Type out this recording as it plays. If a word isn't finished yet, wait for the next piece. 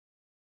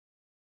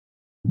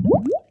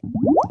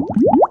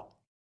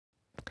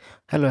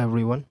Hello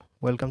everyone,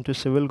 welcome to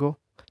CivilGo.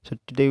 So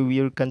today we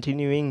are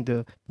continuing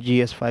the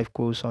GS5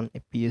 course on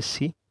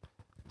APSC.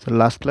 So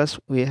last class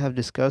we have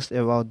discussed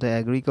about the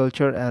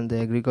agriculture and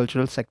the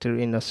agricultural sector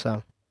in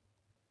Assam.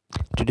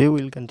 Today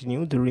we will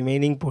continue the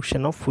remaining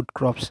portion of food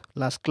crops.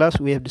 Last class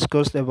we have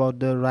discussed about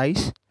the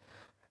rice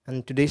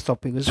and today's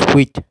topic is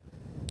wheat.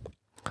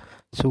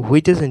 So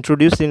wheat is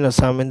introduced in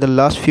Assam in the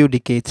last few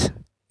decades.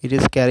 It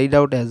is carried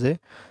out as a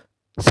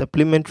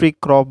supplementary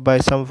crop by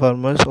some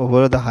farmers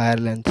over the higher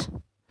lands.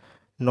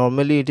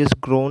 Normally it is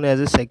grown as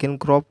a second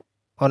crop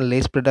on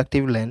less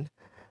productive land,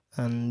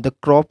 and the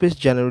crop is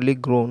generally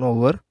grown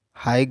over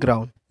high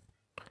ground,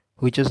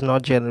 which is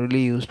not generally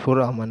used for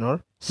aman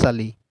or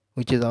sali,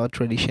 which is our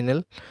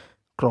traditional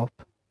crop.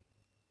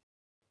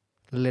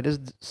 Let us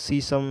see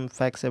some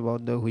facts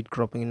about the wheat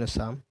cropping in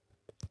Assam.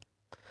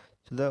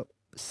 So the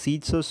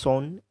seeds are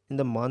sown in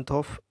the month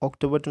of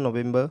October to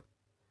November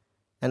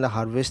and are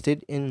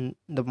harvested in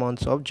the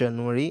months of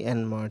January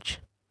and March.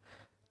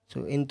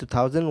 So in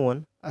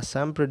 2001,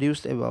 Assam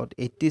produced about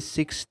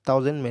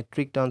 86,000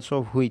 metric tons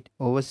of wheat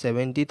over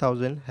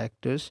 70,000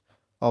 hectares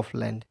of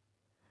land.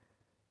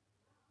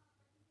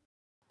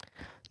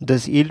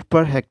 Thus yield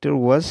per hectare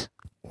was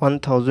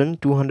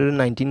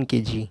 1219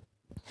 kg.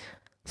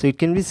 So it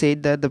can be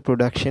said that the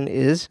production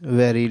is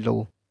very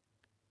low.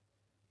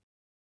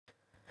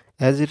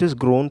 As it is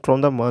grown from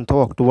the month of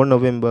October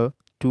November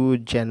to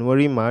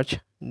January March,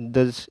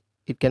 thus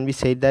it can be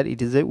said that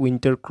it is a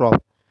winter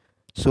crop.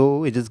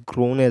 So it is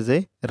grown as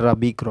a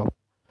rabi crop.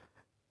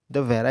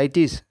 The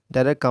varieties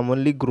that are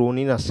commonly grown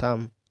in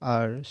Assam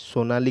are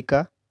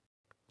Sonalika,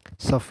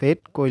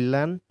 Safed,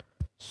 Koilan,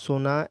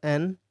 Sona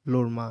and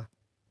Lorma.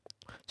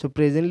 So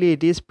presently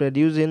it is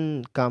produced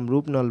in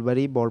Kamrup,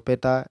 Nalbari,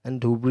 Borpeta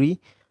and Dhubri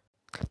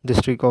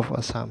district of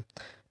Assam.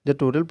 The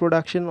total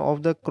production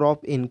of the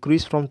crop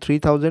increased from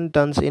 3,000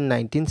 tons in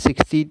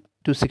 1960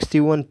 to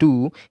 61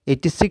 to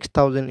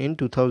 86,000 in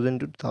 2000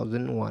 to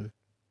 2001.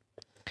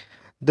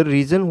 The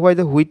reason why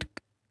the wheat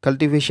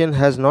cultivation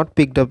has not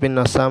picked up in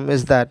Assam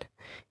is that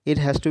it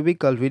has to be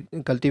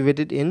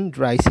cultivated in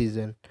dry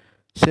season.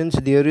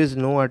 Since there is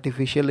no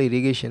artificial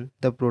irrigation,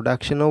 the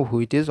production of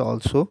wheat is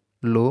also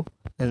low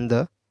in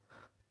the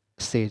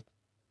state.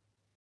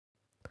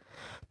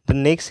 The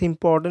next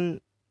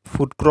important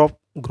food crop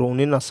grown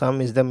in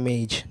Assam is the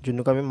maize,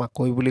 যোনটোক আমি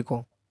মাকৈ বুলি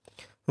কওঁ.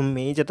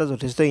 Maize এটা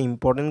যথেষ্ট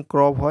important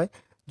crop হয়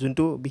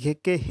যোনটো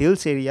বিশেষকৈ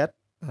hills এৰিয়াত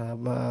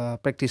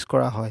practice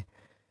কৰা হয়.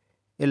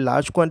 A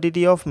large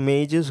quantity of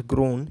maize is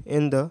grown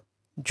in the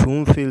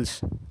Jute fields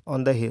on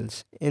the hills.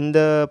 In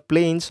the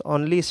plains,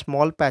 only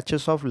small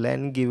patches of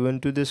land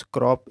given to this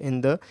crop in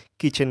the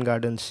kitchen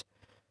gardens.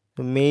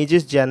 The maize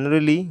is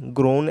generally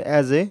grown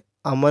as a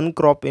aman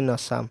crop in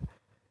Assam.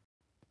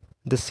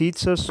 The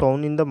seeds are sown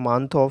in the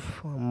month of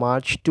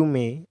March to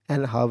May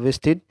and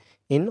harvested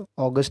in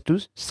August to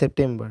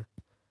September.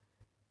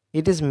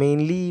 It is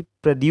mainly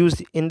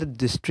produced in the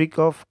district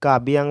of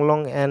Kabi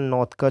Anglong and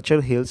North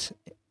Kachar hills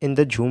in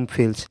the Jute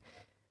fields.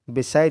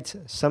 Besides,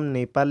 some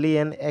Nepali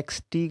and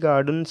ex-tea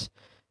gardens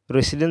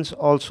residents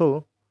also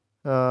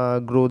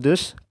grow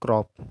this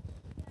crop.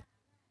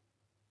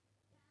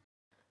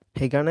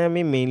 সেইকাৰণে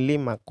আমি mainly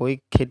মাকৈ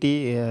খেতি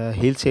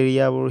hills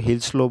এৰিয়াবোৰ hill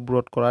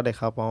শ্লোপবোৰত কৰা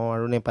দেখা পাওঁ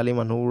আৰু নেপালী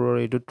মানুহবোৰৰ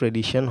এইটো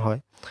ট্ৰেডিশ্যন হয়.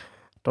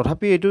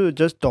 তথাপি এইটো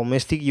জাষ্ট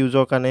ডমেষ্টিক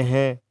ইউজৰ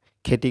কাৰণেহে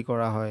খেতি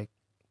কৰা হয়.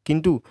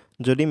 কিন্তু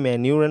যদি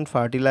মেনিউৰ এণ্ড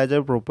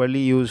ফাৰ্টিলাইজাৰ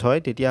প্ৰপাৰলি ইউজ হয়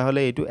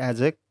তেতিয়াহ'লে এইটো as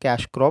a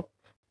case crop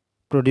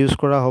produce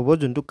kora hobo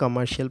juntu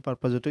commercial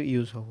purpose to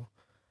use hobo.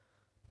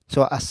 So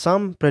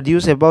Assam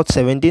produce about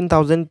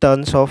 17,000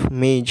 tons of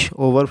maize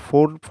over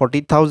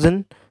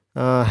 40,000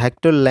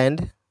 hectare land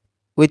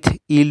with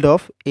yield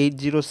of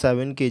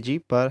 807 kg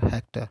per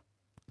hectare.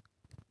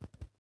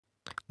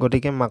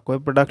 গতিকে মাকৈ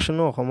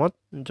প্ৰডাকশ্যনো অসমত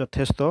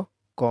যথেষ্ট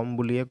কম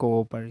বুলিয়ে ক'ব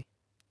পাৰি.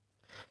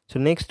 So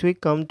next we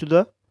come to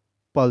the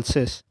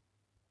pulses.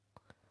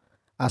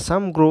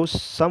 Assam grows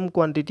some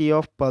quantity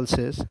of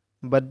pulses,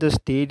 but the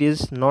state is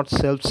not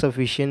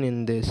self-sufficient in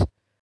this.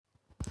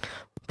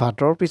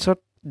 ভাতৰ পিছত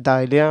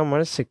দাইলে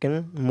আমাৰ সেকেন্ড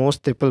মোষ্ট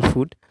ষ্টেপল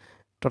ফুড.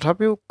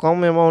 তথাপিও কম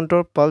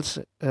এমাউণ্টৰ পালছ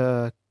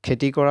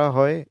খেতি কৰা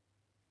হয়,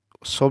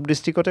 সব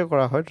ডিষ্ট্ৰিক্টতে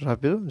কৰা হয়,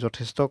 তথাপিও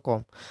যথেষ্ট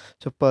কম.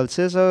 So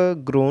pulses are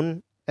grown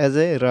as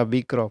a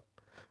rabi crop.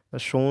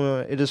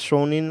 It is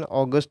sown in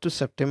August to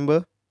September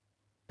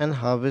and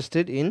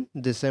harvested in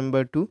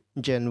December to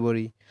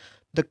January.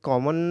 The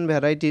common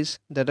varieties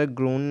that are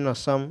grown in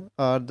Assam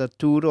are the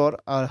tur or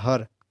arhar,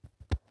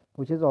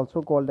 which is also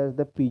called as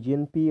the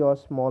pigeon pea or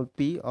small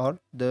pea or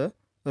the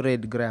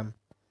red gram.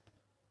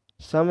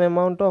 Some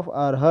amount of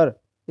arhar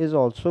is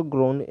also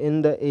grown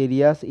in the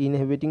areas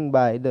inhabiting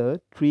by the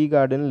tree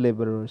garden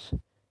laborers.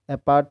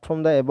 Apart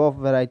from the above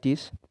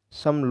varieties,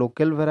 some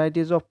local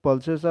varieties of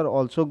pulses are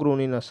also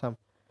grown in Assam.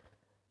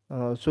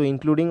 So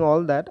including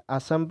all that,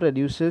 Assam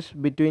produces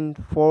between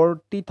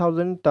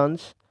 40,000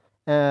 tons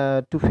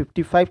to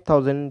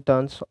 55,000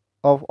 tons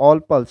of all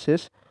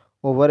pulses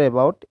over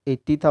about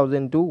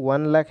 80,000 to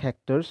 1 lakh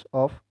hectares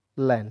of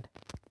land.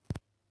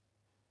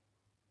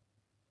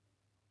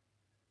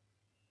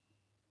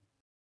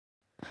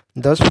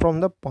 Thus,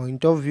 from the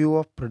point of view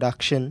of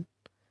production,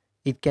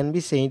 it can be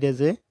said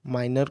as a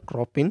minor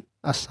crop in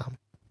Assam.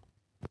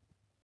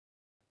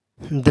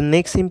 The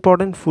next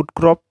important food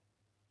crop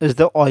is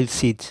the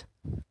oilseeds.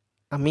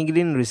 আমি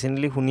কেইদিন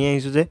recently শুনি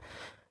আহিছোঁ যে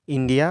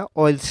India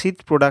অইলছিড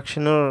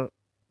প্ৰডাকশ্যনৰ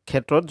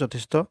ক্ষেত্ৰত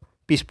যথেষ্ট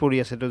পিছ পৰি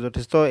আছে, তো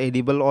যথেষ্ট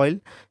এডিবল অইল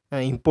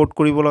ইম্পৰ্ট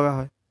কৰিব লগা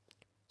হয়।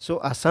 So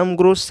Assam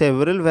grows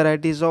several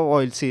varieties of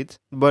oilseeds,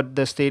 but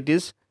the state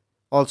is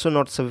also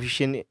not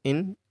sufficient in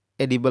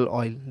edible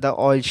oil. The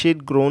oilseed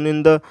grown in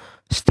the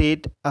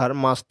state are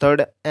mustard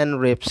and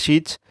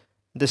rapeseeds,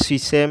 the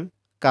sesame,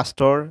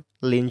 castor,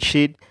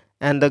 linseed,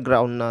 and the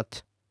groundnut.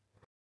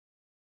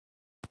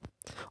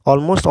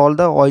 Almost all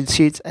the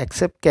oilseeds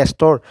except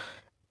castor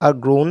are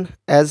grown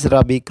as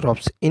rabi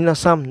crops. In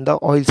Assam, the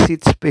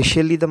oilseeds,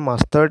 especially the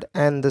mustard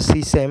and the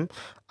sesame,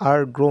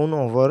 are grown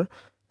over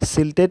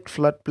silted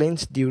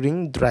floodplains during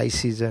dry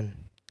season.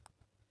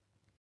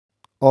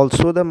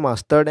 Also, the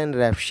mustard and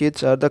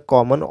rapeseeds are the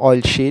common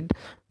oilseed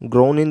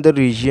grown in the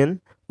region,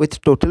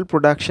 with total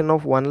production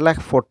of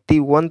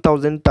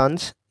 1,41,000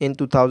 tons in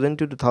 2000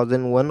 to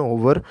 2001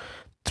 over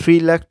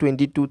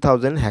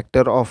 3,22,000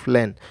 hectare of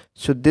land.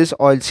 So these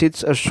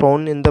oilseeds are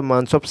sown in the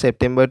months of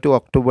September to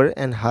October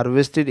and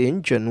harvested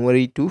in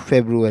January to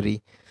February.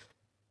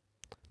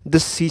 The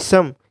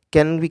sesame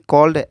can be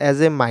called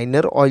as a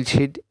minor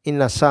oilseed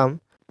in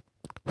Assam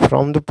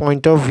from the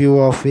point of view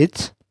of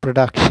its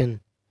production.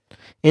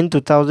 In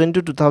 2000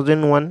 to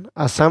 2001,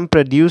 Assam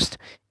produced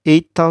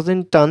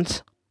 8,000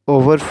 tons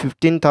over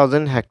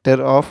 15,000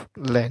 hectare of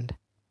land.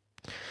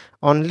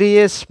 Only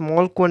a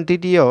small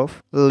quantity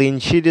of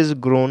linseed is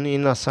grown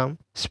in Assam,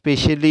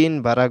 especially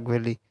in Barak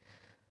Valley.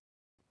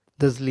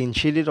 Thus,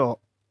 linseed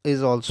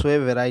is also a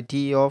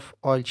variety of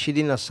oilseed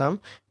in Assam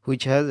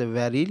which has a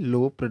very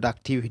low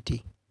productivity.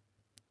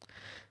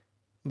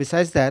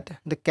 Besides that,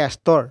 the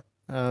castor,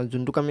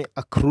 যোনটোক আমি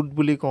আখৰুট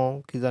বুলি কওঁ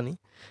কিজানি,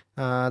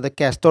 the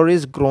castor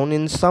is grown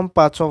in some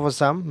parts of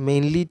Assam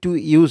mainly to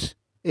use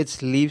its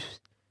leaves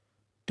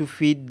to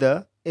feed the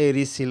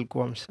এৰী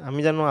silkworms. আমি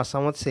জানো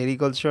আসামত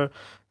sericulture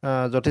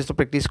যথেষ্ট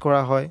practice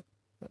কৰা হয়,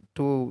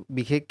 তো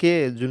বিশেষকৈ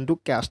যোনটো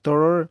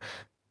কাষ্টৰৰ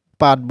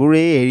পাতবোৰ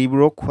এই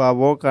এৰীবোৰক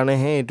খুৱাবৰ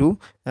কাৰণেহে এইটো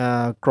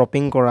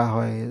ক্ৰপিং কৰা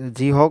হয়,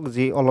 যি হওক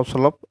যি অলপ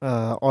চলপ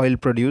অইল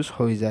প্ৰডিউচ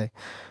হৈ যায়।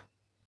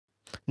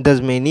 Thus,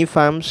 many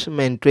farms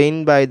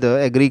maintained by the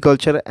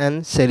Agriculture and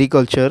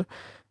Sericulture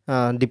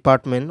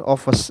Department of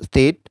a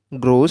state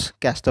grows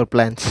castor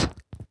plants.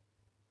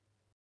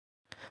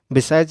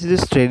 Besides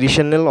these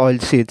traditional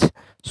oilseeds,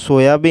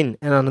 soybean,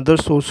 and another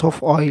source of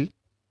oil,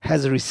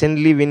 has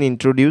recently been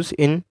introduced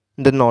in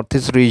the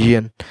northeast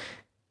region.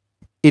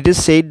 It is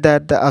said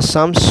that the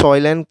Assam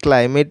soil and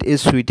climate is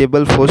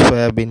suitable for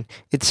soybean.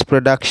 Its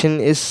production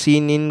is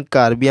seen in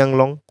Karbi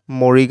Anglong,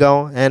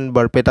 Morrigaon, and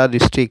Barpeta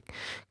district.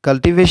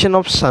 Cultivation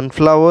of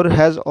sunflower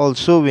has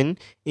also been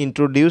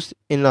introduced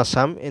in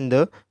Assam in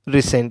the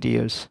recent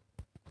years.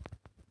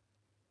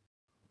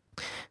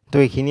 তো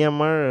এইখিনি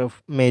আমাৰ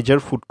major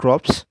food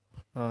crops,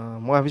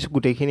 মই ভাবিছোঁ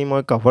গোটেইখিনি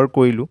মই cover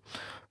কৰিলোঁ।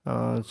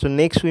 So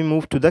next we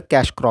move to the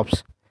cash crops.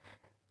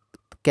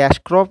 Cash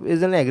crop is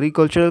an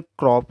agricultural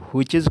crop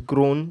which is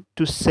grown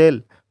to sell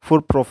for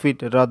profit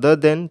rather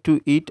than to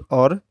eat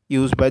or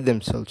use by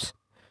themselves.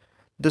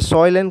 The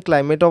soil and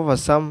climate of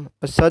Assam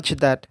are such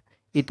that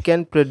it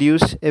can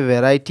produce a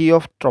variety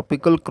of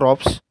tropical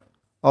crops.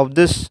 Of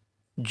this,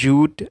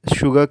 jute,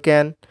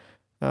 sugarcane,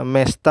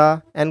 mesta,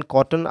 and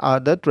cotton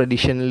are the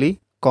traditionally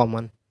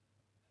common.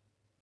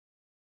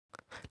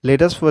 Let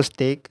us first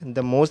take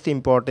the most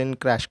important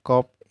cash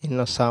crop in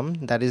Assam,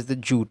 that is the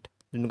jute.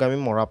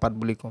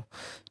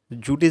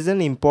 Jute is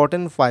an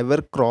important fiber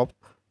crop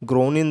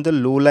grown in the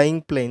low-lying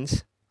plains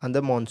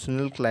under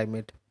monsoonal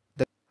climate.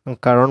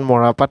 কাৰণ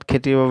মৰাপাট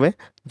খেতিৰ বাবে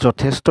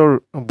যথেষ্ট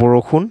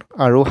বৰষুণ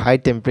আৰু high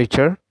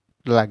temperature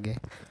লাগে।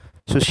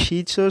 So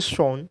seeds are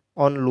sown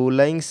on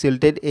low-lying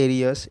silted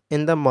areas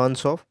in the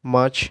months of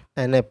March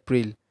and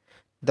April.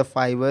 The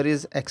fiber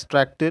is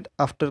extracted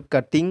after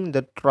cutting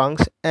the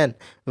trunks and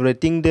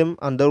wetting them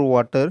under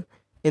water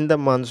in the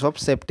months of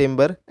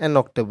September and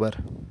October.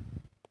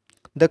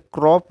 The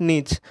crop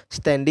needs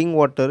standing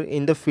water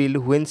in the field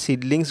when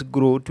seedlings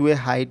grow to a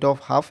height of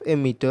half a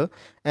meter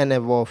and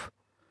above.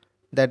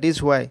 That is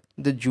why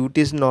the jute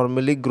is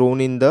normally grown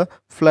in the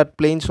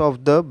floodplains of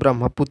the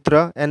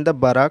Brahmaputra and the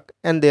Barak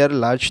and their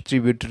large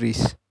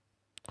tributaries.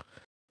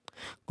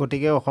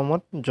 গতিকে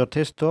অসমত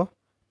যথেষ্ট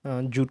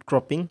jute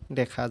cropping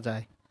দেখা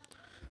যায়।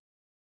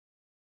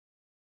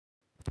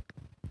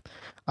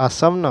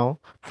 Assam now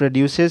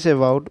produces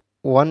about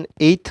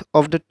 1/8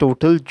 of the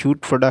total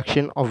jute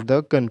production of the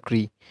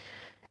country.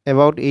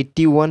 About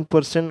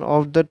 81%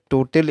 of the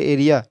total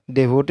area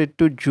devoted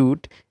to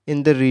jute in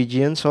the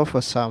regions of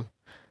Assam.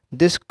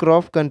 This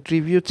crop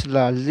contributes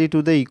largely to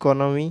the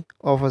economy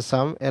of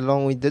Assam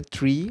along with the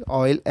tree,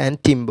 oil, and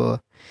timber.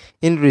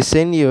 In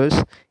recent years,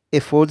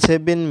 efforts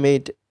have been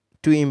made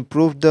to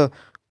improve the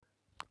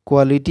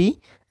quality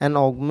and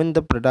augment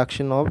the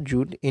production of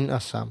jute in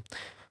Assam.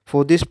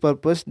 For this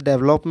purpose,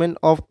 development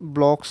of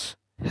blocks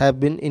have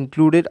been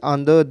included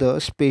under the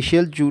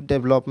Special Jute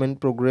Development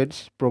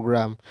Progress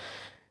Program,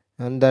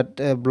 and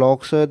that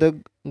blocks are the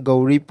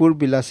Gauripur,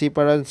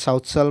 Bilasipara in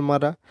South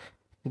Salmara,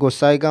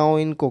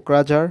 Gosaigao in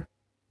Kokrajhar,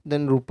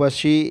 then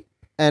Rupashi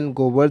and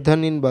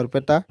Govardhan in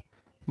Barpeta,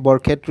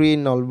 Borkhetri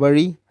in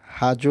Nalbari,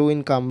 Hajo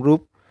in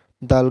Kamrup,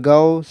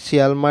 Dalgao,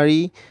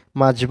 Sialmari,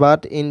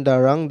 Majbat in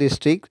Darang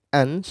district,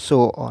 and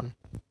so on.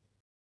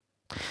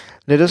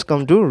 Let us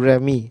come to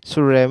Remy.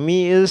 So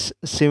Remy is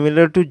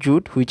similar to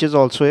jute, which is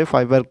also a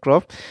fiber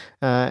crop,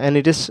 and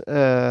it is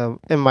a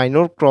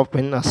minor crop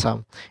in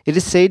Assam. It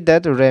is said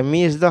that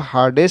Remy is the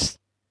hardest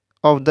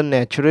of the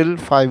natural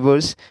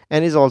fibers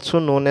and is also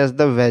known as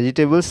the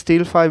vegetable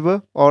steel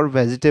fiber or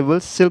vegetable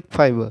silk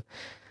fiber.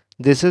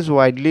 This is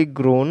widely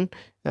grown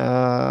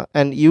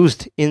and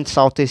used in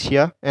South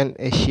Asia and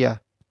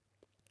Asia.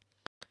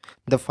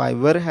 The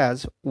fiber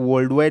has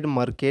worldwide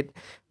market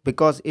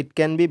because it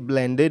can be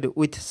blended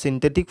with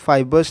synthetic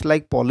fibers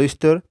like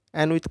polyester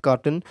and with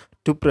cotton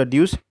to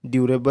produce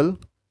durable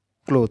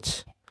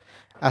clothes.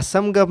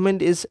 Assam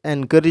government is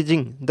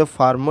encouraging the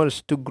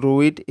farmers to grow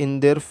it in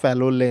their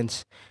fallow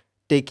lands.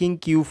 Taking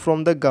cue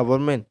from the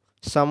government,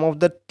 some of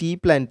the tea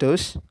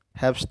planters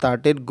have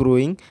started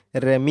growing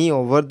Remy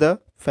over the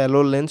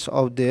fallow lands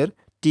of their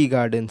tea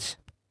gardens.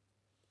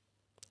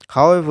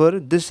 However,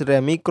 this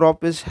Remy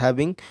crop is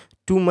having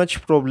too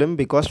much problem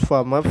because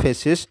farmer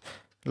faces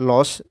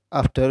loss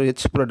after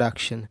its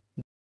production.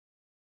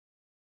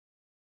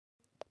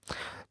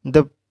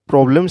 The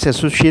problems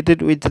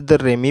associated with the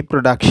Remy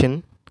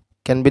production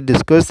can be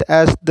discussed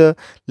as the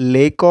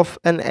lack of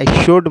an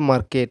assured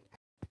market,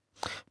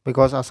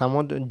 because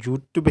আসামত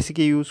জুটটো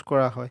বেছিকৈ use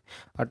কৰা হয়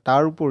আৰু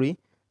তাৰ উপৰি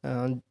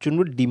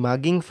যোনবোৰ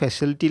ডিমাগিং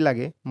facility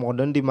লাগে,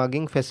 modern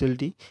ডিমাগিং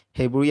facility,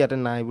 সেইবোৰ ইয়াতে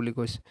নাই বুলি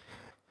কৈছে.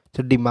 So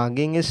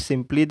demarking is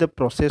simply the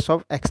process of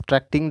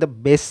extracting the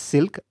best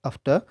silk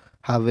after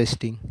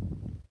harvesting.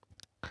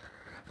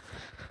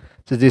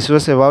 So this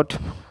was about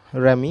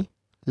Remy.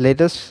 Let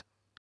us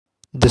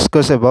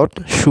discuss about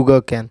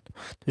sugarcane.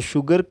 The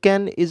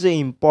sugarcane is an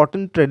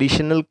important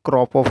traditional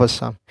crop of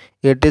Assam.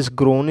 It is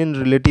grown in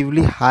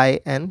relatively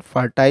high and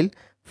fertile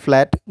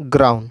flat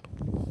ground.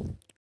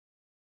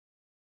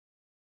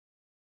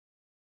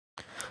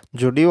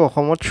 যদিও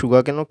অসমত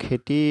সুগাৰকেনৰ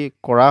খেতি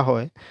কৰা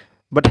হয়,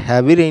 but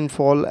heavy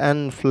rainfall and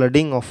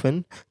flooding often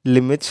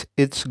limits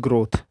its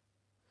growth.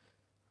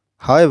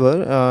 However,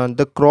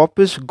 the crop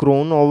is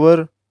grown over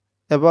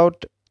about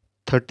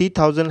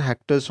 30,000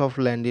 hectares of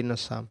land in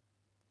Assam,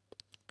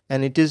 and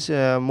it is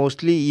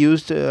mostly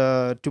used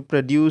to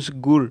produce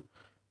gur,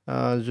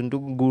 যোনটো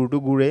গুৰটো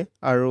গুৰে,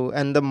 আৰু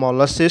and the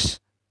molasses,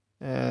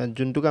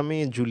 যোনটোক আমি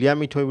জুলীয়া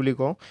মিঠৈ বুলি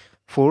কওঁ,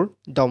 for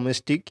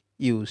domestic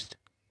use.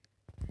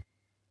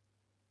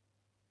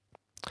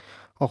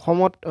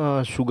 অসমত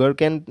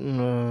সুগাৰকেন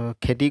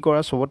খেতি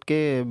কৰা সবতকৈ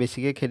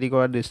বেছিকৈ খেতি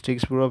কৰা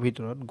ডিষ্ট্ৰিক্টছবোৰৰ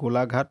ভিতৰত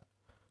Golaghat,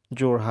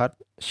 Jorhat,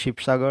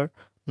 Sivasagar,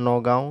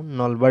 Nagaon,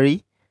 Nalbari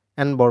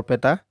and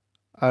Barpeta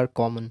R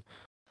common.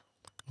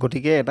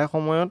 গতিকে এটা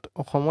সময়ত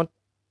অসমত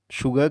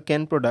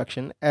সুগাৰকেন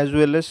production age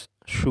well age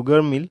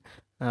sugar মিল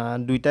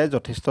দুইটাই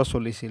যথেষ্ট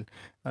চলিছিল.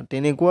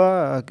 তেনেকুৱা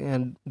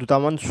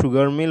দুটামান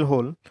সুগাৰ মিল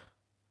হ'ল,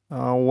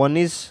 one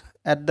is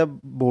at the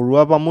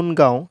Baruah বামুণ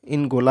গাঁও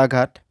in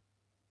Golaghat,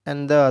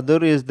 and the other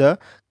is the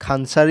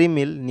Khansari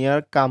mill near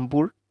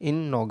Kampur in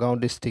Nagaon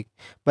district.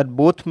 But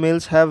both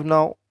mills have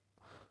now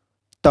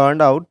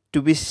turned out to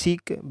be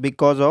sick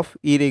because of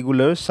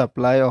irregular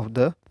supply of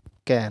the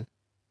can.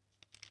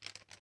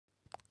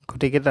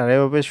 গতিকে তাৰে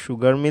বাবে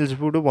sugar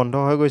মিলছবোৰটো বন্ধ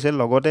হৈ গৈছে,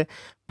 লগতে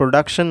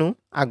প্ৰডাকশ্যনো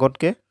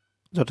আগতকৈ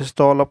যথেষ্ট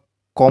অলপ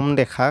কম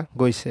দেখা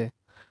গৈছে.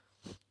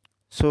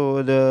 So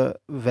the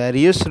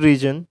various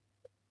reason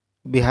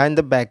behind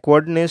the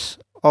backwardness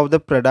of the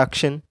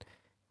production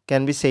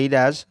can be said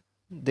as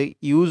the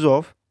use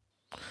of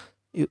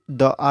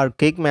the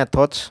archaic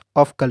methods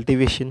of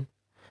cultivation,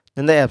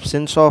 then the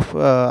absence of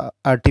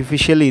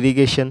artificial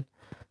irrigation,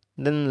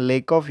 then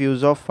lack of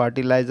use of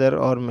fertilizer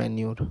or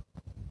manure.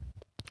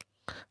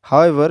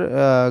 However,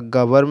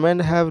 government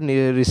have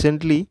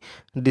recently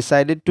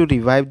decided to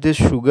revive the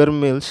sugar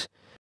mills,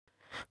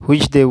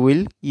 which they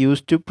will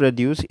use to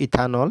produce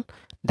ethanol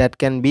that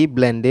can be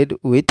blended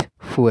with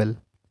fuel.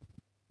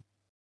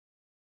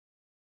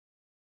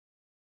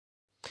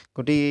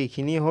 গতিকে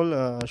এইখিনি হ'ল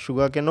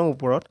সুগাৰকেনৰ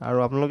ওপৰত, আৰু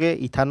আপোনালোকে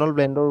ethanol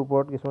ব্লেণ্ডৰ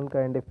ওপৰত কিছুমান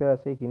current affair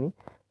আছে, এইখিনি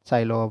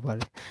চাই ল'ব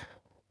পাৰে.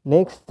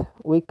 Next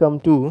we come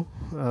to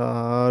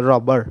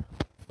rubber.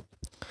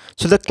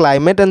 চ' the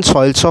climate and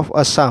চইলছ of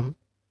Assam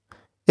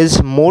is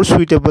মোৰ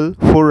suitable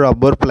for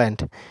rubber plant.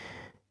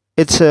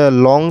 Its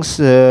long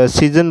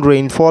season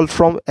rainfall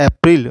from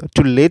April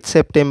to late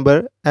September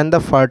and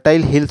the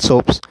fertile hill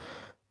slopes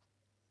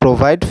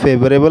provide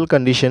favorable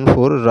condition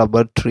for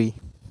rubber tree.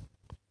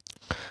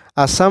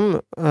 Assam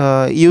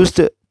used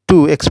to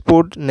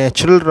export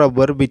natural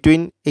rubber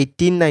between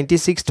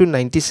 1896 to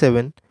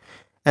 97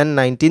 and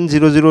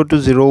 1900 to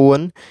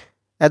 01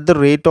 at the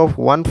rate of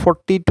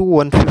 140 to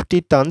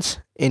 150 tons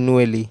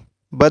annually.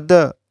 But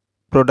the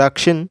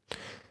production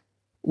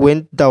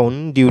went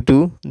down due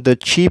to the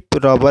cheap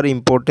rubber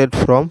imported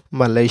from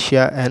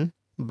Malaysia and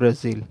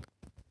Brazil.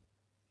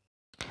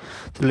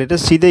 So let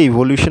us see the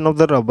evolution of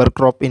the rubber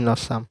crop in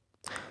Assam.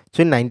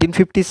 So in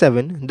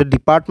 1957, the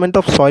Department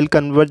of Soil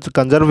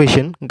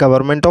Conservation,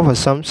 Government of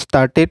Assam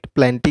started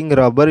planting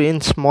rubber in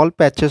small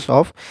patches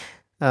of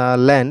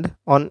land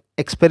on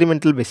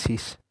experimental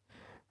basis.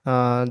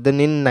 Then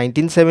in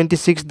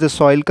 1976, the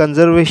Soil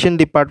Conservation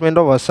Department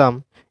of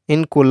Assam,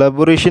 in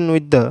collaboration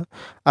with the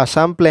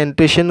Assam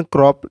Plantation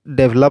Crop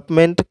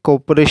Development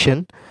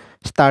Corporation,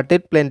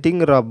 started planting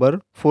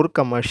rubber for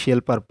commercial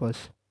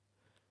purpose.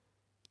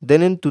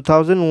 Then in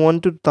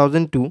 2001 to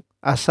 2002,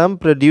 Assam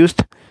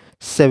produced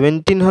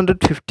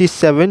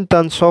 1757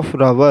 tons of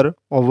rubber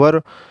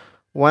over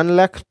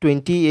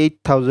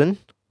 1,28,000,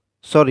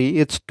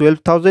 it's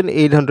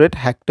 12,800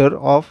 hectare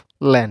of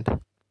land.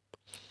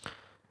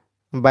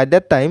 By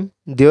that time,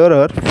 there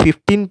are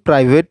 15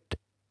 private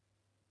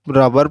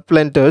rubber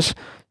planters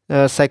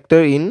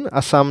sector in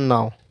Assam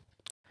now.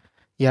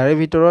 Yare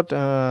ভিতৰত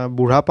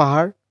বুঢ়া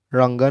পাহাৰ,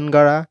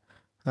 ৰংগনগাৰা,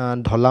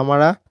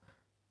 ঢলামাৰা,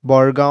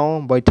 বৰগাঁও,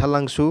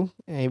 বৈঠালাংচু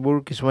এইবোৰ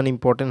কিছুমান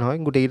important হয়,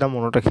 গোটেইকেইটা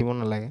মনত ৰাখিব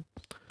নালাগে.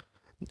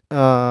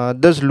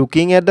 Thus,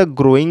 looking at the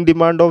growing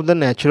demand of the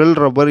natural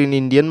rubber in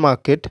Indian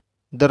market,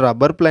 the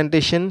rubber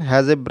plantation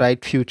has a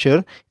bright future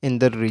in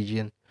the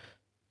region.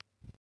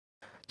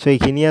 So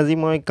এইখিনি আজি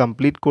মই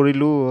কমপ্লিট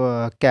কৰিলোঁ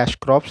কেছ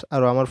ক্ৰপছ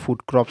আৰু আমাৰ ফুড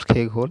ক্ৰপছ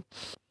শেষ হ'ল.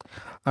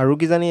 আৰু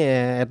কিজানি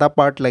এটা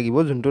পাৰ্ট লাগিব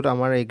যোনটোত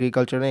আমাৰ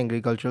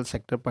এগ্ৰিকালচাৰেল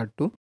ছেক্টৰ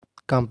পাৰ্টটো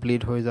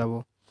কমপ্লিট হৈ যাব.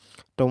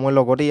 তো মই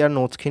লগতে ইয়াৰ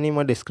নোটছখিনি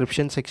মই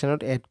ডেছক্ৰিপশ্যন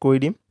ছেকশ্যনত এড কৰি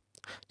দিম.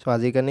 চ'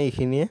 আজিৰ কাৰণে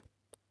এইখিনিয়ে.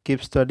 Keep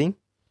studying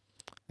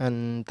and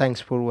thanks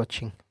for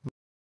ৱাচিং.